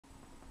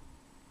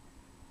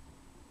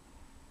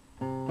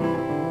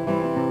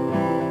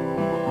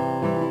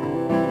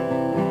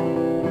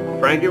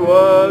Frankie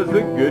was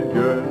a good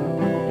girl,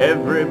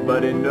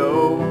 everybody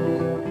knows.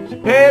 She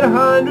paid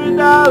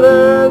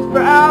 $100 for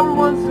Albert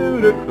one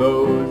suit of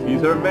clothes.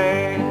 He's her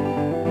man,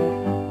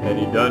 and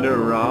he done her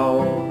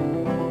wrong.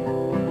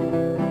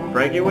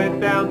 Frankie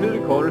went down to the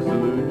corner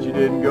saloon. She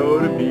didn't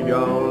go to be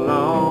gone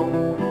long.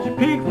 She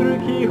peeked through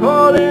the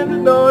keyhole in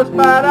the door,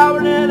 spied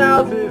Albert in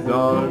Alice's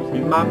arms.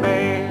 He's my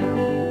man,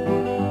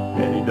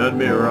 and he done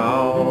me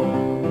wrong.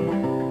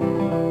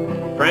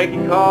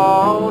 Frankie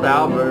called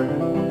Albert.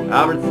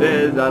 Albert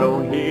says, I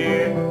don't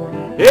hear.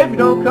 If you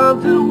don't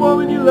come to the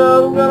woman you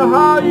love, I'm gonna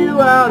haul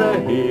you out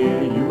of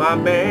here. You my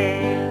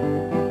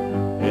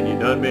man, and you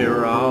done me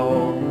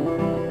wrong.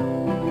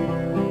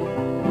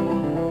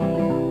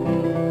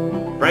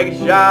 Frankie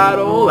shot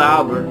old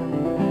Albert.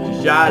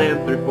 She shot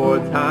him 3 or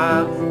 4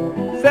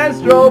 times. Said,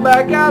 stroll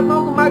back out and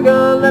open my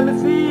gun. Let me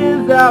see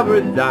is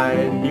Albert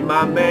dying. He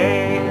my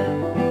man,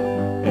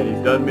 and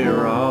he's done me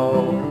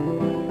wrong.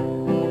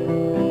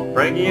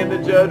 Frankie and the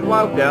judge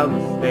walked down the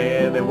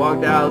stand. They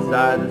walked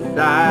outside the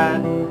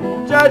side.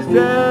 The judge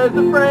says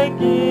to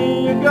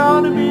Frankie, you're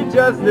gonna be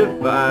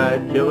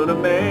justified killing a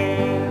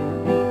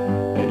man,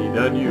 and he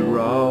done you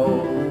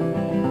wrong.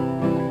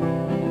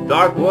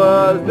 Dark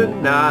was the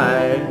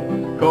night,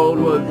 cold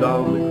was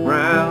on the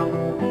ground.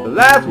 The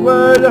last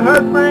word I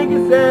heard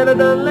Frankie said, I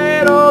done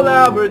laid old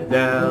Albert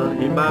down.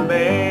 He my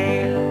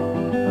man,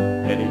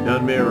 and he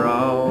done me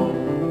wrong.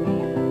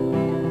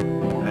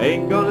 I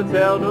ain't gonna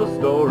tell no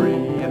story,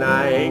 and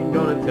I ain't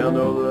gonna tell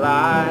no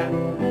lie.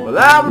 Well,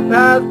 Albert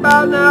passed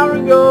about an hour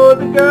ago.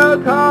 The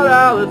girl called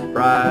Alice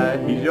Frye.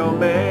 He's your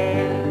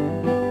man,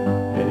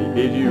 and he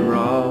did you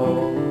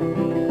wrong.